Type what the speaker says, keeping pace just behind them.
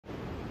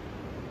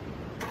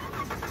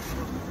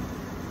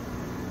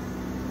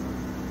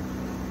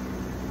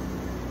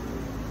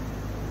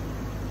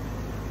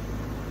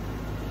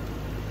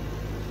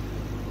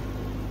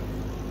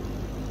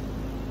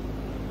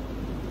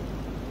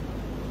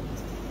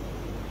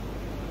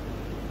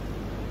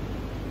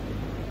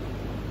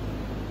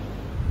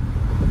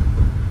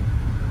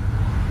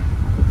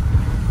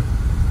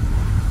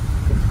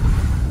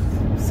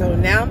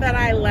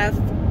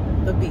left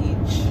the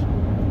beach,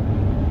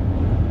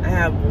 I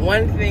have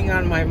one thing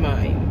on my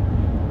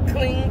mind.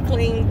 Clean,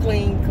 clean,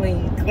 clean,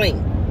 clean,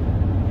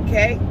 clean.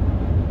 Okay?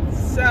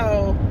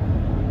 So,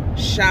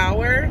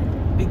 shower,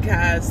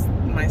 because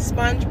my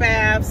sponge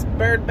baths,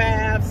 bird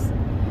baths,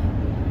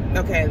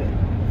 okay,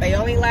 they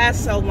only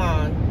last so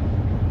long.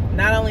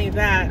 Not only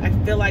that, I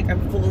feel like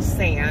I'm full of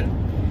sand.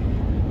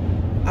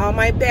 All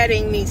my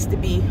bedding needs to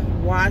be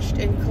washed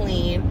and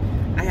clean.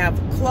 I have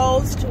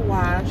clothes to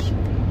wash,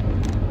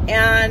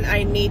 and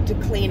I need to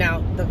clean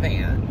out the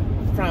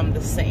van from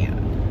the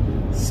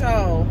sand.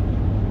 So,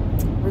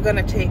 we're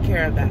gonna take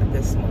care of that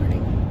this morning.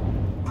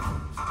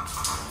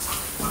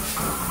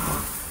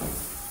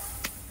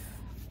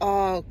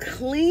 All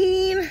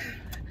clean.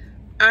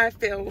 I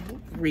feel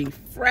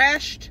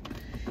refreshed.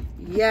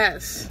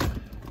 Yes.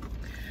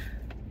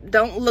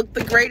 Don't look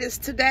the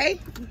greatest today.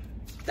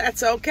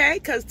 That's okay,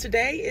 because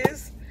today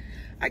is,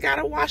 I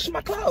gotta wash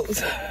my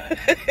clothes.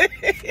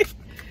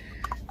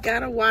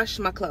 Gotta wash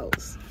my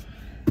clothes.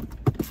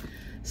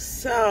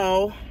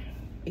 So,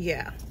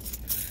 yeah.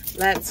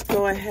 Let's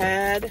go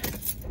ahead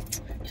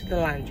to the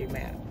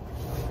laundromat.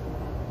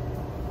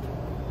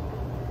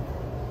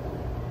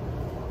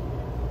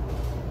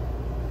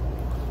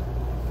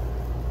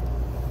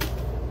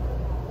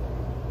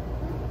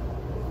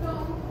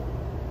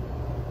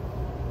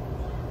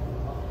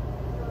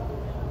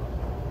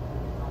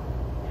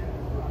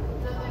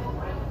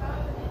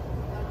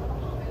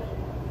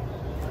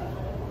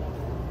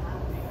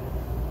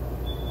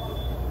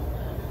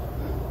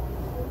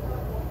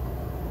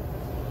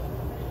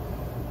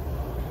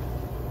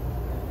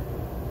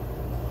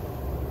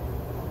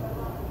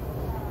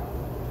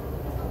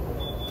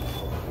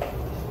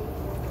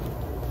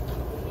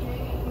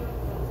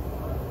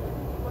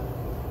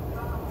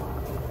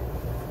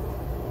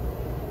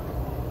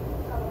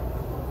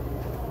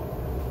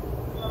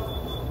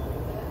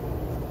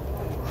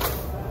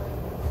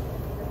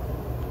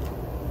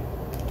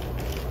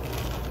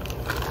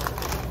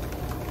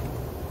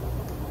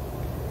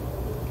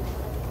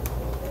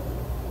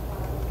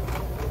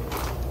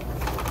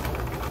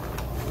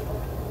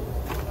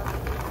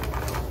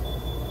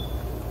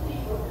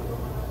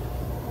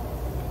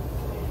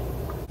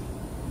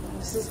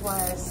 This is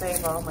why I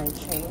save all my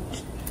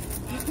change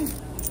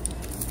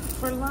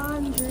for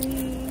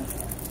laundry.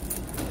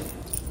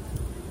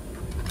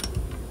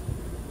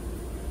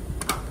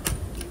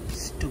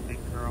 Stupid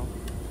girl.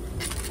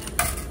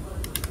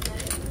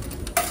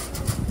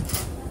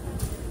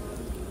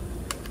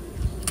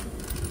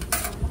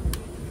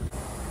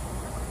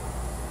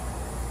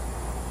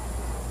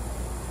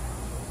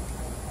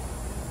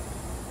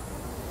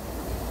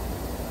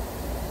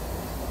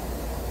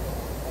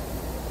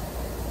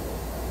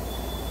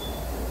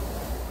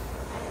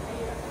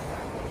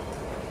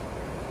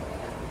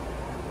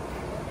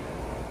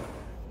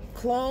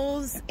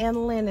 Clothes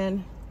and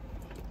linen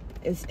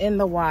is in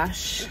the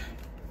wash.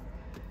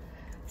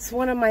 It's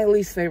one of my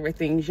least favorite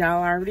things.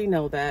 Y'all already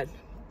know that.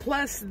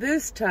 Plus,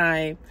 this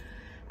time,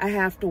 I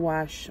have to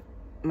wash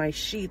my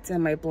sheets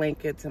and my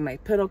blankets and my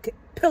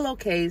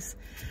pillowcase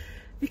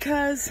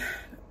because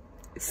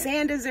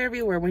sand is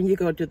everywhere when you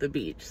go to the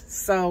beach.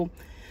 So,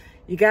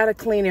 you gotta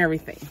clean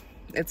everything.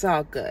 It's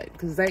all good.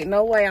 Because there ain't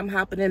no way I'm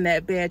hopping in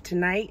that bed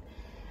tonight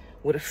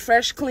with a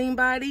fresh, clean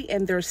body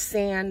and there's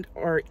sand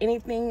or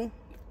anything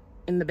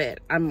in the bed.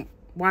 I'm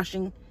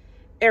washing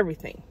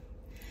everything.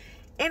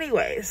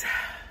 Anyways,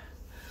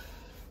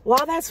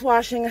 while that's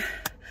washing,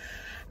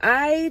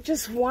 I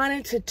just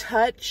wanted to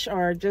touch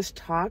or just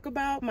talk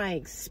about my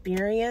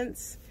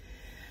experience,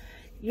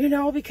 you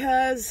know,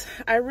 because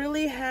I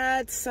really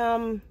had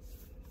some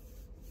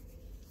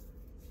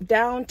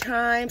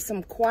downtime,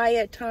 some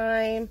quiet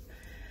time,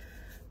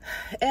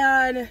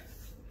 and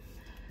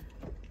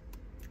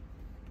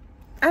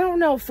I don't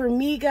know, for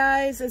me,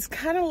 guys, it's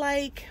kind of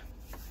like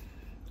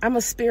I'm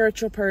a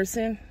spiritual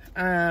person,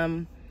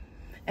 and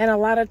a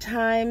lot of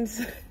times,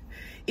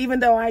 even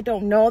though I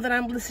don't know that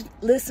I'm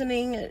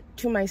listening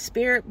to my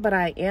spirit, but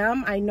I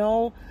am. I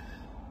know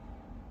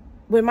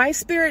when my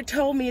spirit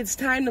told me it's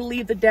time to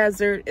leave the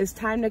desert, it's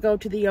time to go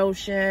to the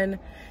ocean,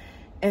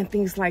 and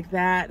things like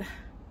that,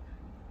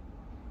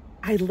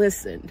 I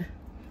listened,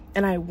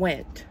 and I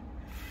went.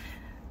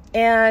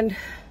 And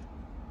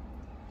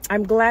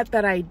I'm glad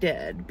that I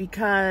did,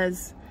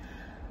 because,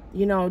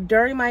 you know,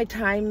 during my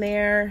time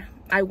there,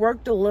 I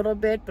worked a little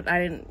bit, but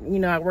I didn't, you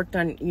know, I worked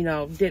on, you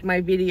know, did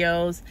my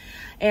videos,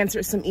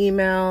 answered some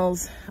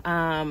emails.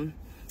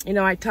 You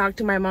know, I talked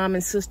to my mom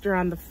and sister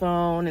on the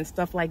phone and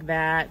stuff like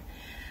that.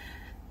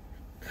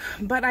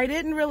 But I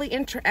didn't really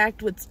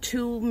interact with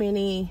too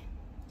many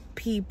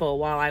people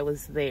while I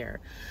was there.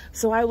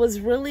 So I was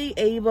really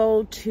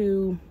able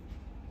to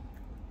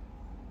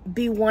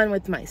be one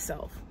with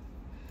myself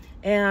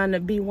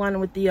and be one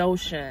with the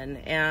ocean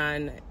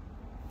and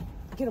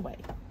get away.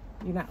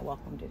 You're not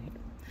welcomed in here.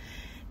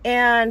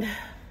 And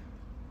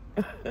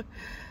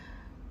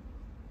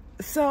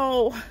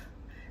so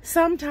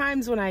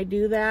sometimes when I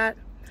do that,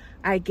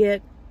 I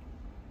get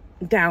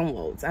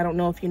downloads. I don't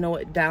know if you know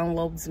what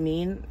downloads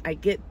mean. I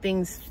get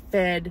things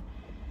fed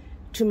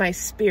to my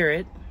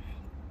spirit.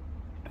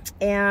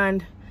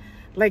 And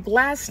like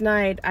last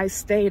night, I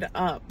stayed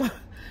up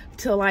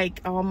till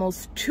like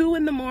almost 2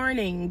 in the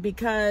morning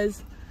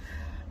because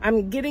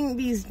I'm getting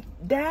these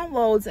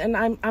downloads, and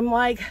I'm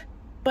like,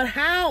 but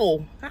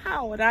how?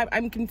 And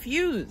I'm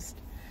confused.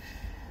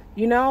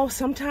 You know,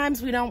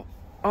 sometimes we don't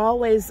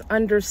always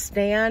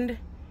understand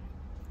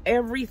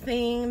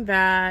everything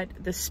that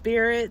the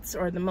spirits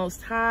or the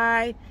Most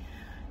High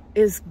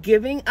is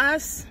giving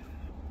us.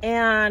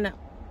 And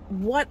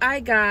what I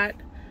got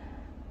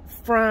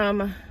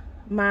from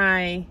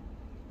my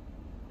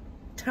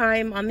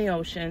time on the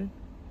ocean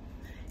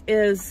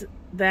is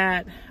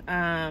that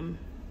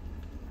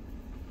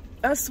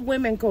us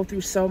women go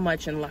through so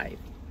much in life.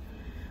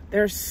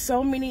 There's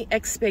so many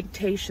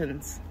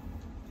expectations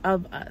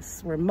of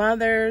us. We're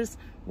mothers,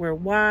 we're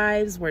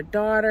wives, we're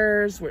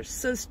daughters, we're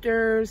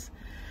sisters,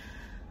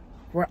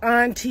 we're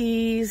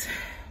aunties,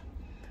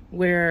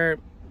 we're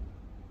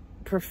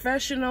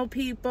professional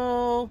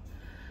people,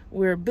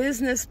 we're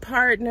business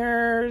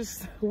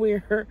partners,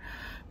 we're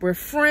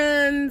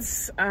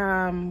friends,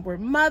 we're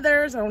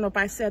mothers. I don't know if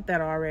I said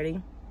that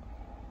already.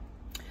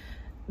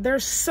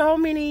 There's so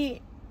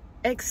many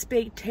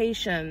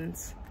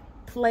expectations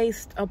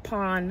placed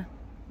upon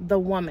the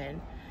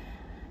woman.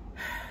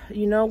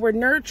 You know, we're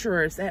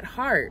nurturers at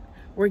heart.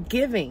 We're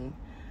giving.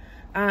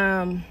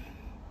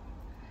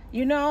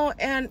 You know,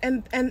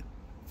 and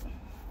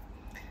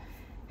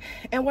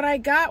what I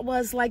got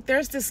was like,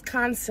 there's this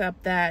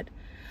concept that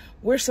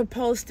we're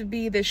supposed to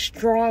be this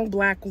strong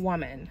black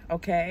woman,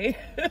 okay?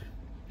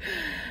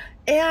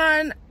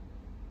 And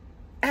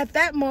at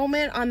that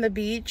moment on the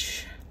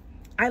beach,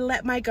 I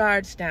let my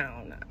guards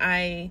down.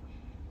 I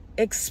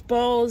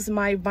exposed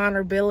my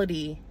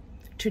vulnerability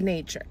to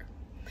nature,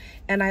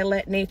 and I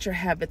let nature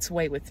have its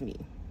way with me.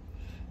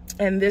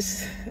 And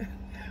this,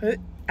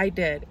 I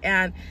did.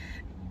 And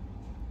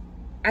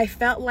I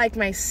felt like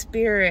my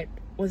spirit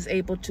was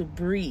able to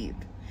breathe.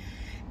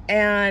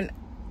 And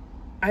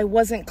I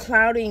wasn't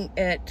clouding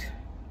it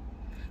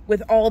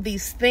with all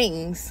these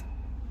things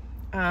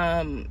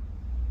to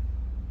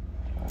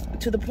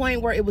the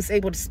point where it was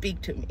able to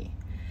speak to me.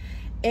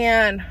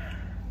 And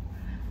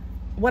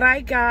what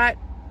I got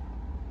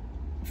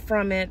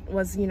from it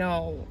was, you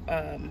know,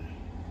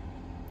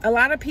 a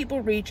lot of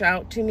people reach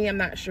out to me. I'm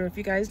not sure if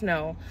you guys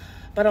know,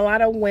 but a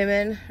lot of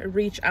women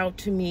reach out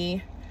to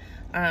me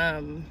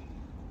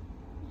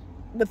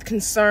with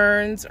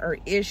concerns or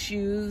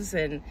issues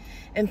and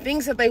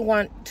things that they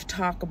want to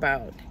talk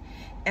about.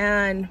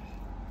 And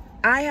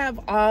I have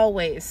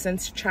always,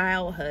 since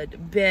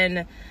childhood,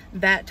 been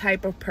that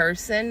type of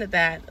person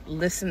that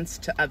listens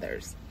to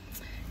others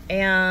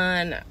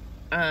and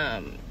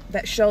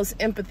that shows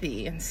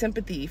empathy and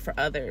sympathy for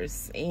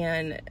others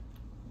and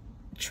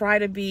try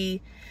to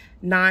be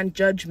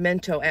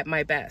non-judgmental at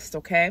my best,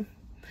 okay?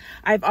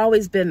 I've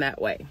always been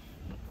that way.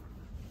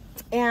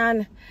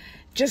 And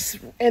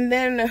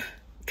then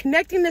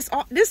connecting this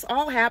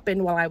all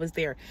happened while I was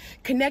there.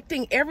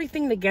 Connecting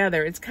everything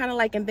together. It's kind of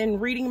like, and then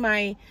reading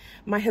my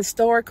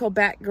historical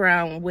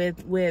background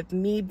with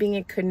me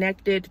being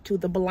connected to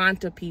the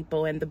Balanta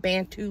people and the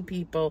Bantu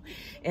people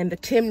and the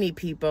Timni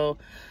people.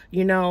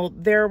 You know,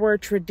 there were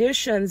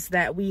traditions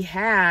that we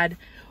had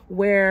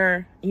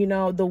where, you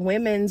know, the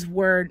women's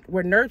were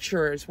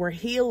nurturers, were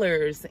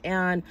healers,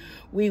 and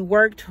we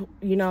worked,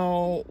 you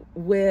know,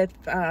 with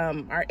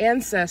our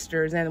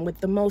ancestors and with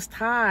the Most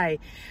High,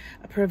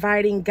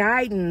 providing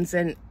guidance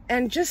and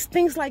just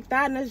things like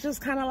that. And it's just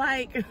kind of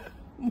like,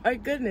 my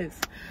goodness.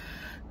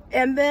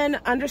 And then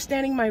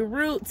understanding my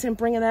roots and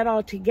bringing that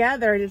all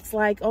together, it's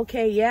like,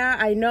 okay, yeah,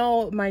 I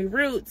know my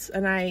roots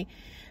and I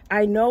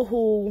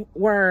know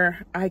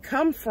where I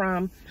come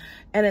from.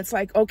 And it's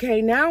like,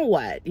 okay, now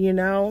what? You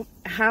know,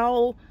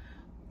 how,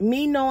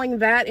 me knowing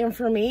that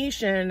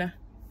information,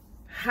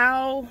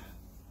 how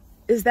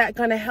is that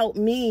going to help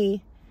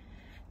me?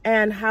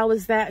 And how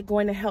is that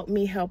going to help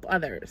me help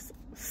others?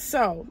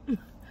 So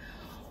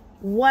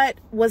what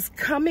was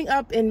coming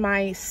up in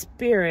my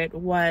spirit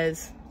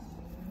was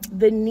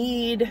the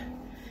need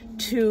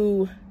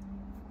to,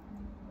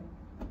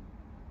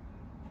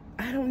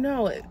 I don't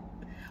know.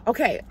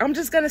 Okay, I'm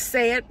just going to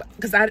say it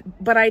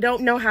but I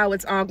don't know how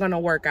it's all going to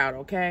work out,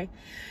 okay?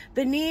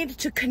 The need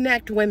to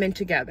connect women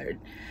together,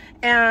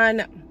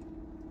 and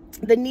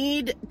the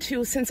need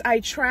to, since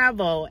I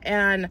travel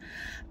and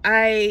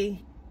I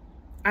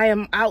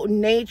am out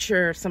in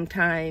nature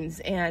sometimes,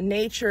 and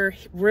nature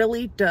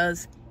really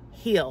does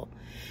heal.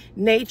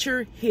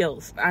 Nature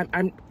heals.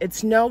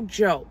 It's no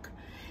joke.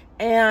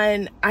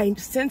 And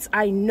since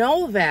I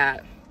know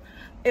that,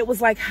 it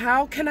was like,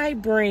 how can I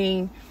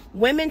bring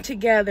women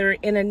together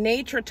in a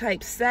nature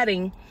type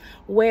setting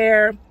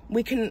where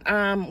we can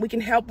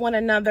help one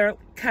another?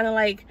 Kind of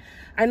like,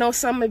 I know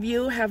some of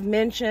you have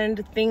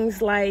mentioned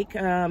things like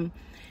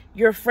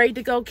you're afraid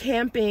to go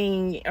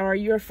camping, or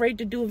you're afraid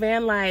to do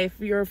van life,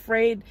 you're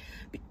afraid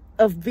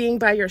of being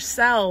by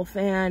yourself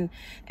and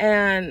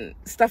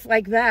stuff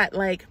like that.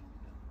 Like,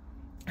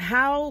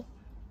 how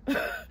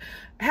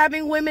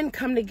having women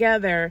come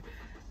together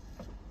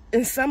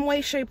in some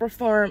way, shape, or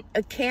form,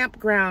 a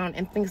campground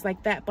and things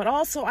like that. But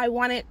also I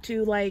wanted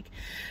to, like,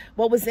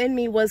 what was in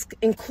me was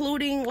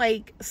including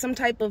like some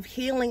type of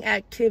healing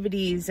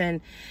activities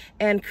and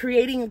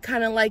creating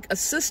kind of like a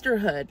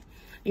sisterhood,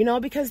 you know,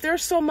 because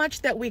there's so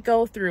much that we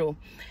go through.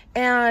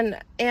 And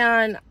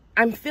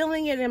I'm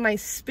feeling it in my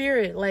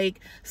spirit. Like,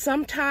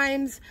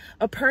 sometimes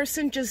a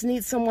person just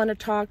needs someone to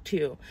talk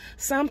to.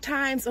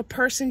 Sometimes a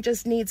person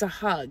just needs a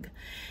hug.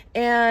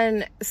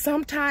 And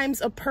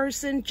sometimes a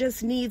person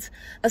just needs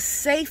a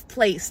safe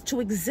place to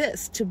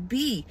exist, to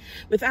be,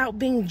 without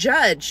being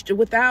judged,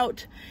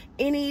 without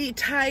any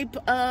type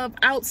of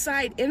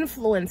outside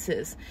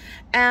influences,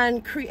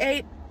 and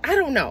create, I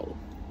don't know.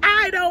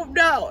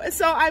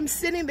 So I'm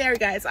sitting there,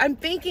 guys, I'm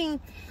thinking,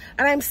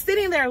 and I'm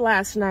sitting there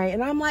last night,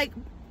 and I'm like,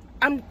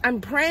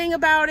 I'm praying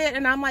about it,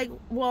 and I'm like,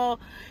 well,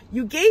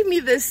 you gave me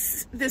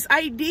this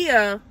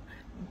idea,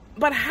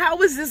 but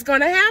how is this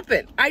going to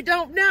happen? I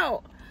don't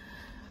know.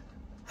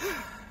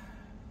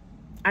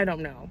 I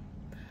don't know.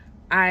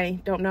 I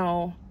don't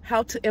know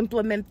how to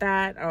implement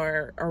that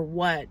or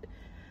what.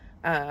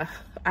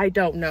 I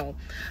don't know.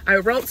 I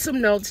wrote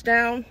some notes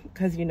down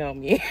because you know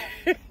me.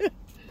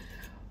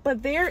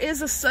 But there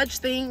is a such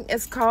thing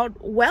as called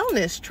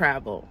wellness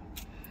travel.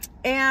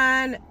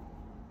 And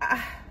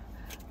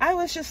I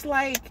was just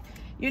like,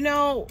 you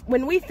know,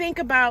 when we think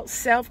about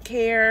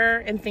self-care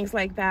and things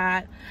like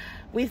that,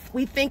 we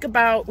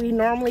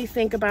normally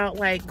think about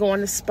like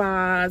going to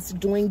spas,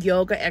 doing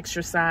yoga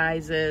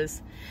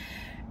exercises,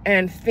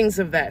 and things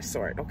of that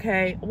sort,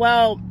 okay?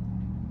 Well,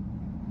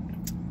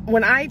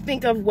 when I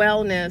think of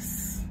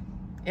wellness,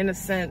 in a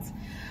sense,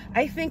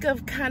 I think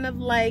of kind of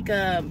like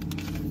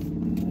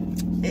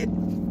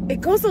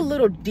it goes a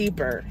little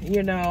deeper,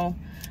 you know,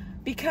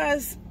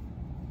 because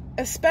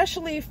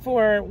especially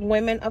for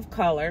women of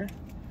color,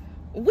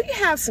 we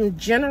have some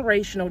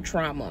generational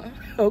trauma,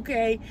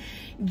 okay?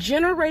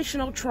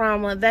 Generational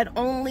trauma that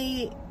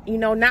only, you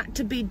know, not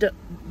to be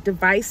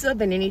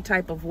divisive in any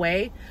type of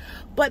way,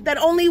 but that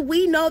only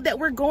we know that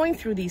we're going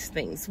through these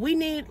things. We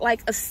need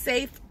like a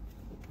safe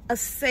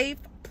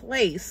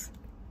place,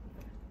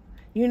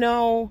 you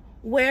know,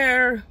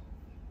 where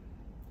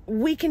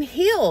we can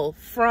heal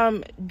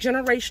from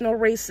generational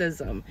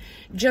racism,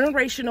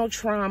 generational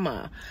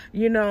trauma,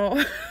 you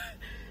know,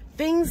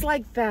 things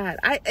like that.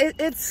 I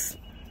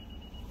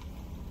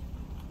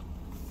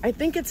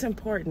think it's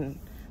important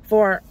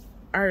for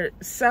our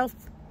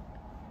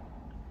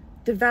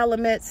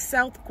self-development,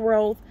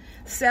 self-growth,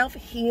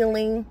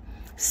 self-healing,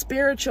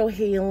 spiritual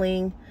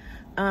healing.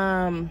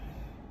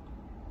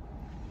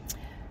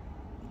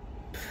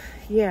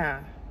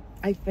 Yeah,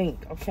 I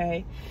think,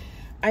 okay?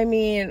 I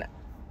mean,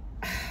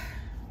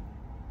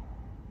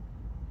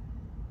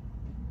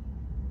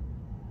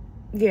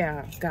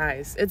 yeah,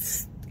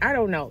 guys, I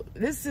don't know.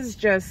 This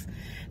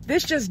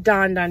just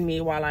dawned on me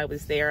while I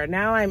was there. And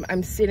now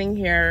I'm sitting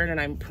here and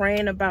I'm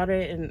praying about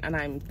it, and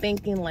I'm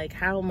thinking like,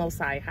 how most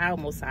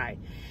high?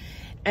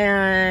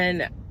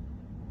 And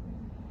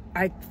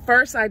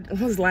first I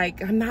was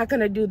like, I'm not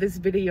going to do this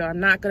video. I'm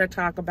not going to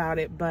talk about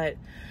it. But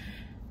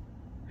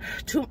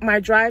to my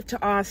drive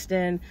to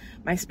Austin,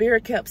 my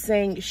spirit kept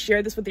saying,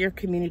 share this with your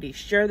community,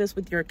 share this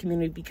with your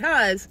community,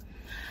 because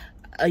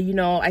you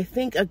know, I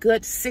think a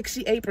good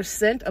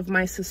 68% of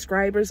my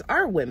subscribers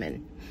are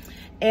women,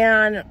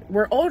 and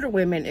we're older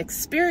women,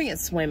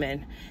 experienced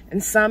women,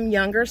 and some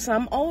younger,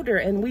 some older,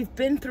 and we've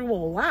been through a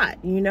lot,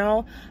 you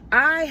know.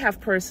 I have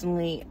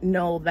personally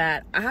know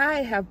that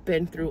I have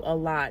been through a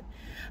lot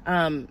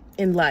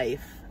in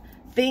life,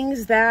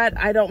 things that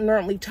I don't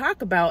normally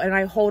talk about, and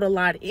I hold a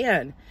lot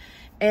in.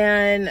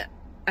 And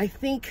I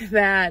think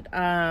that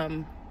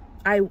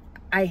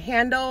I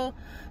handle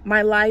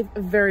my life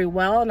very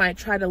well, and I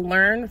try to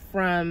learn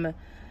from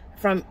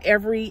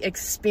every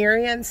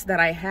experience that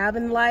I have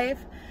in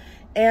life.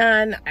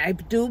 And I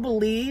do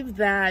believe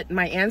that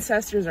my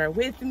ancestors are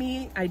with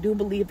me. I do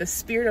believe the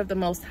Spirit of the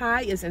Most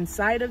High is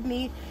inside of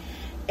me,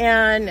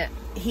 and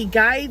He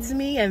guides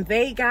me and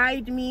they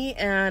guide me,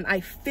 and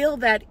I feel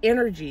that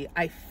energy.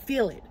 I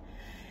feel it,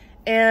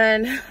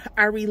 and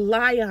I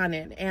rely on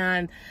it.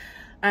 And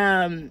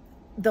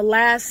the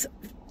last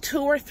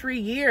 2 or 3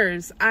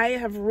 years, I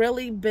have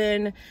really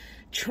been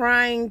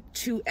trying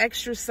to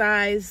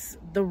exercise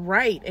the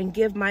right and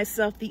give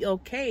myself the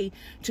okay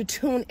to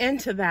tune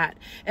into that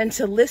and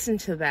to listen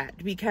to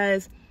that,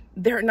 because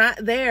they're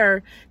not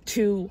there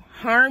to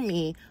harm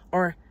me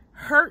or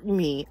hurt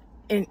me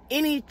in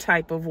any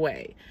type of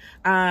way.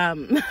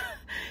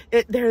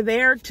 They're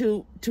there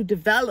to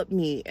develop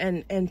me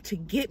and to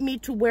get me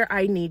to where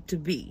I need to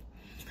be.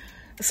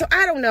 So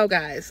I don't know,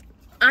 guys.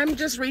 I'm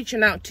just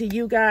reaching out to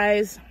you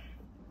guys.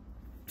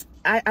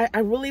 I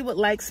really would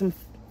like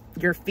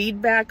your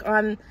feedback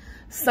on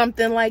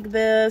something like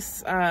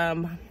this.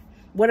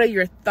 What are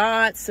your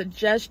thoughts,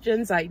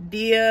 suggestions,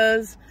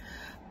 ideas?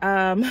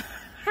 How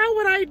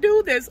would I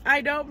do this?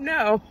 I don't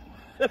know.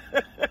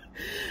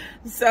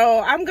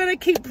 So I'm gonna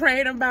keep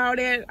praying about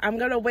it. I'm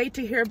gonna wait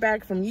to hear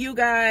back from you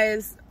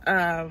guys.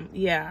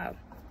 Yeah,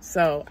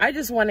 so I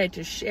just wanted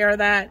to share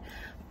that.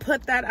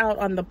 put that out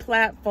on the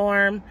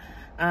platform.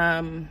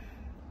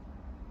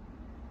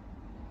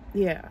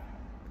 Yeah,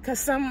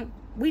 because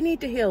we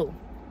need to heal.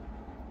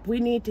 We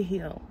need to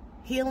heal.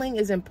 Healing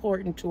is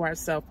important to our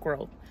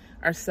self-growth,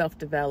 our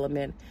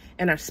self-development,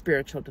 and our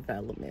spiritual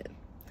development.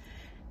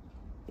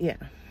 Yeah,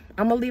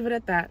 I'm gonna leave it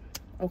at that.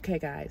 Okay,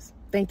 guys,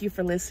 thank you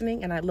for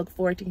listening, and I look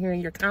forward to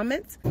hearing your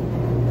comments.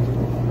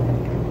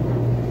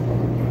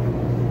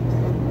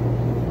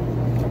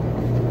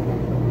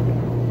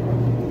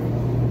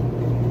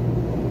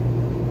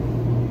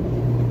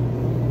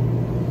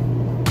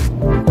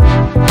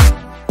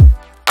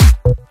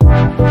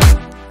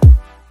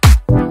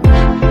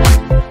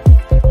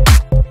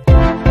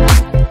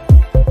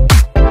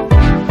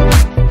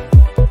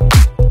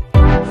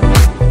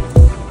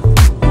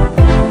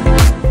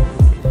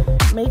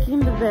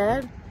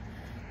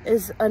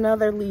 Is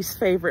another least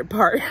favorite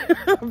part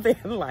of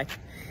van life.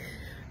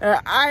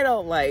 I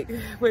don't like,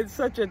 with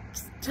such a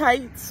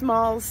tight,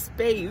 small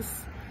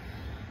space,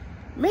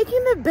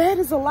 making the bed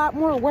is a lot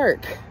more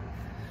work.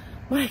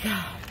 My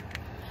God.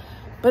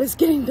 But it's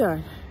getting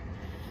done.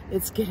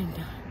 It's getting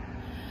done.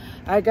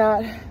 I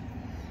got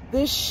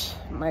this,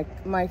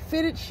 my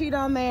fitted sheet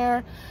on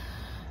there,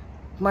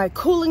 my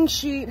cooling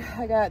sheet.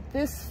 I got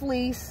this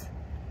fleece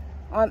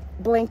on,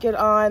 blanket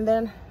on.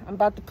 Then I'm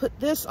about to put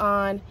this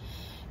on.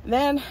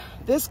 Then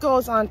this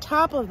goes on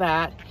top of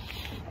that.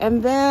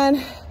 And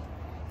then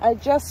I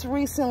just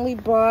recently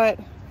bought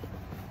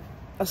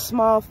a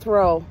small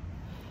throw.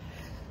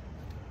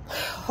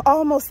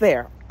 Almost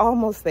there,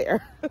 almost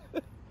there.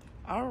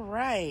 All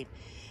right,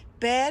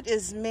 bed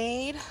is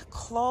made,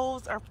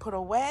 clothes are put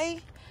away.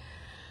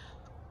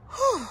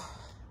 Whew.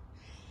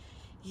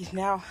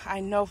 Now I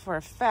know for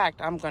a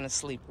fact I'm gonna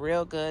sleep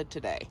real good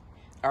today,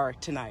 or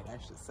tonight I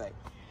should say.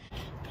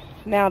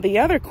 Now the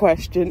other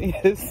question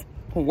is,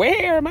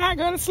 where am I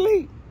gonna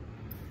sleep?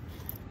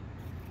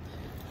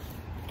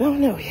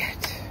 Don't know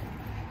yet.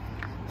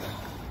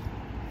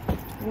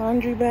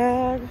 Laundry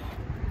bag.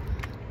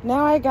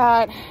 Now I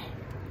got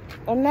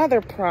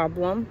another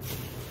problem,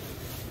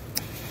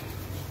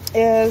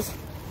 is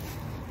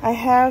I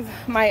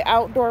have my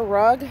outdoor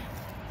rug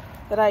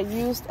that I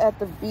used at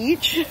the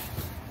beach,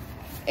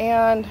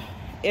 and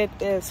it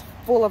is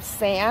full of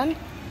sand.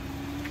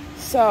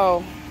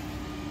 So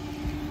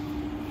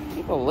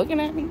people looking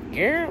at me,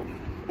 girl.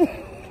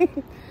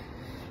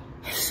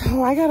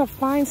 So I gotta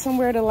find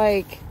somewhere to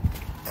like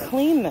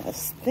clean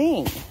this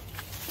thing.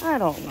 I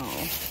don't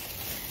know.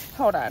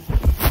 Hold on.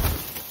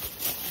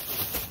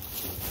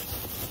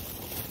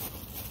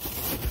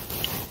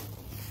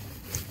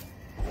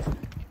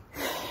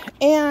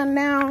 And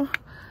now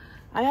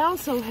I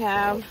also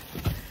have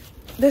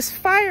this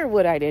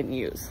firewood I didn't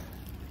use.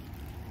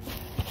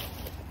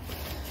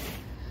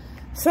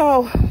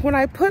 So when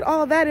I put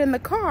all that in the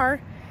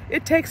car,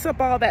 it takes up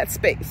all that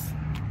space.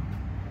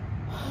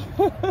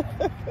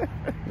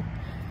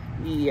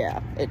 Yeah,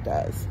 it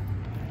does.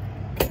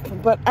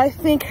 But I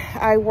think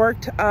I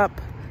worked up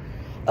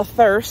a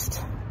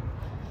thirst,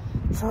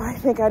 so I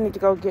think I need to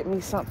go get me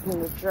something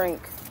to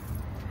drink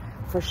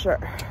for sure.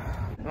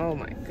 Oh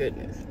my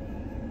goodness.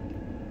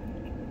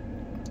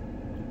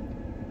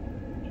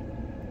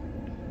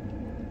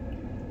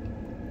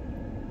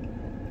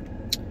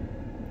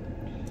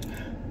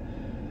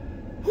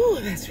 Whew,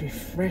 that's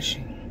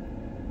refreshing.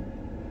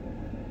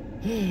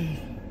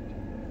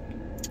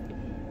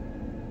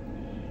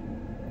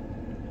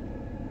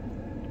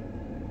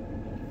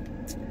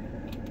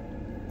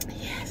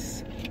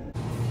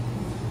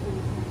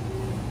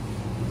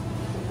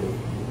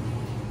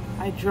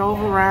 I drove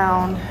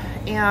around,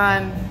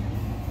 and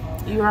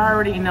you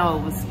already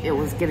know it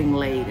was getting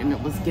late and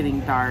it was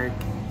getting dark.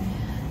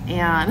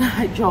 And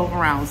I drove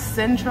around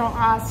Central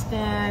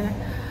Austin,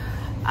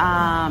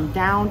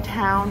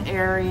 downtown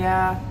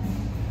area.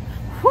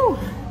 Whew,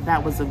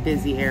 that was a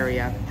busy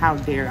area. How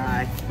dare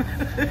I?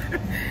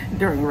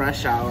 During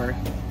rush hour.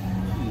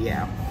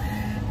 Yeah.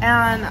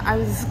 And I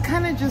was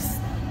kind of just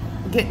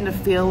getting a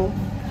feel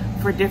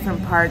for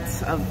different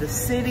parts of the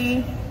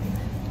city,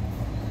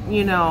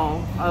 you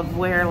know, of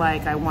where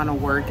like I want to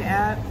work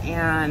at,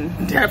 and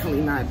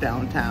definitely not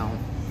downtown.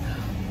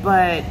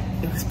 But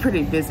it was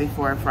pretty busy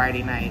for a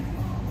Friday night.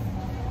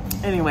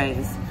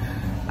 Anyways,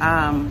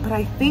 but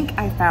I think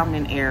I found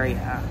an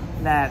area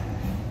that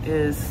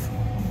is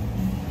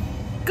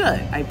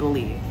good, I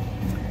believe.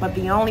 But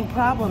the only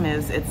problem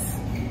is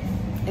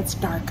it's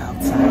dark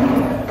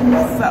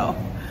outside. So,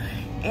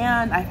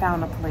 and I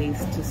found a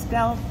place to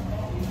stay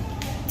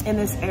in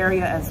this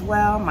area as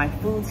well. My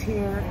food's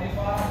here.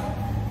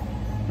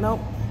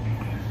 Nope.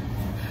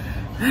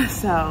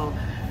 So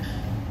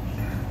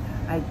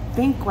I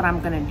think what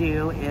I'm gonna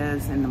do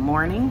is in the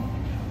morning,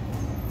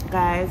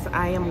 guys,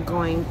 I am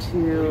going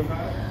to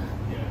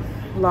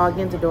log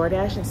into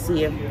DoorDash and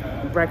see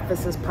if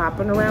breakfast is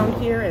popping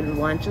around here and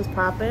lunch is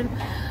popping.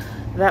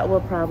 That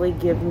will probably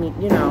give me,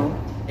 you know,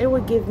 it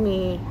would give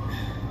me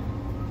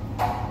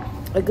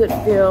a good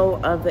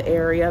feel of the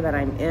area that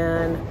I'm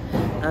in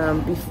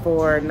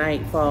before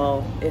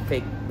nightfall, if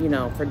it, you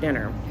know, for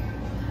dinner.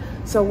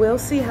 So we'll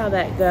see how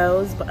that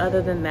goes. But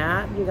other than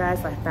that, you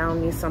guys, I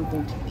found me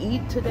something to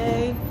eat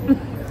today.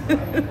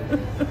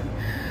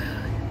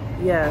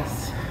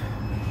 Yes.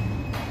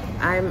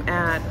 I'm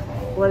at,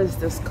 what is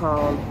this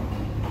called?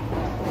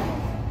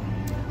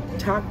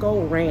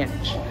 Taco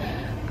Ranch.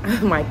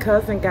 My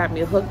cousin got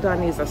me hooked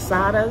on these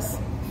asadas.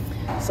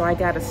 So I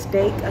got a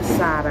steak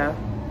asada.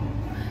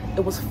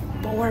 It was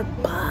 $4.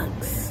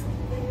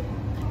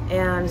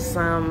 And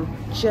some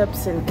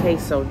chips and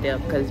queso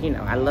dip, because, you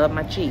know, I love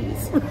my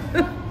cheese.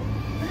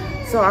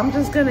 So I'm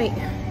just gonna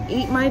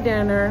eat my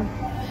dinner,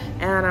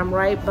 and I'm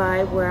right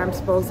by where I'm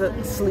supposed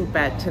to sleep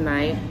at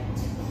tonight,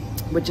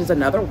 which is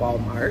another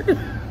Walmart.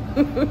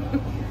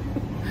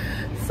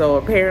 So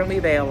apparently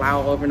they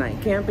allow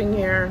overnight camping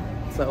here,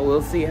 so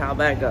we'll see how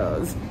that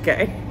goes.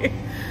 Okay.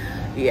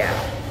 Yeah.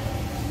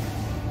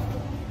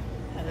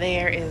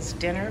 There is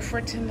dinner for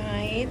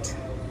tonight.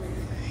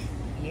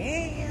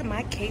 Yeah,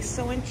 my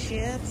queso and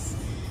chips,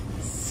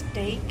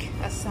 steak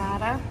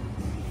asada,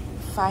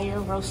 fire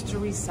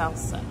roastery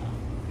salsa.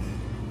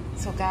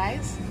 So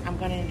guys, I'm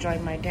gonna enjoy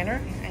my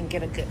dinner and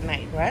get a good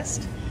night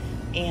rest.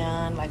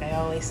 And like I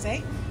always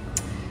say,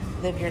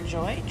 live your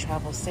joy,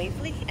 travel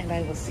safely, and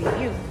I will see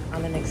you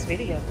on the next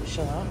video.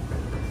 Shalom.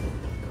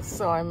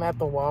 So I'm at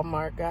the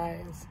Walmart,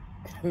 guys,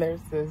 and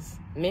there's this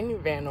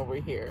minivan over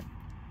here.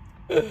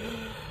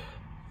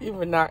 You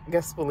would not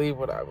guess believe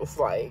what I was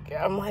like.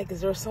 I'm like,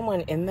 is there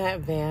someone in that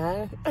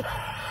van?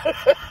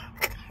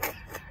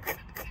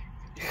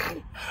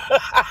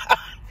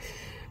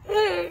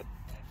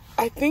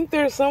 I think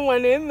there's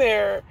someone in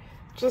there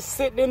just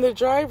sitting in the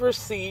driver's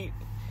seat.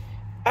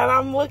 And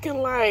I'm looking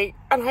like,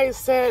 and I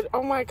said,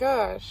 oh my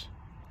gosh,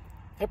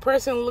 that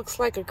person looks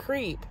like a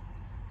creep.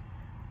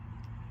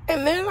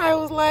 And then I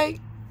was like,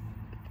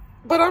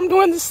 but I'm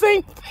doing the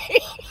same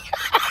thing.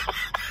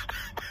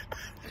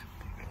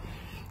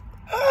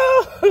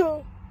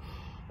 Oh,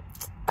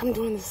 I'm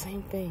doing the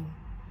same thing.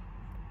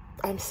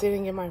 I'm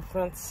sitting in my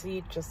front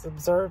seat just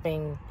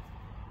observing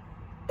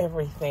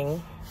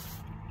everything,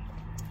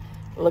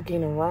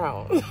 looking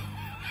around.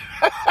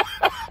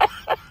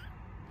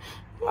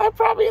 I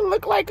probably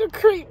look like a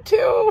creep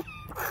too.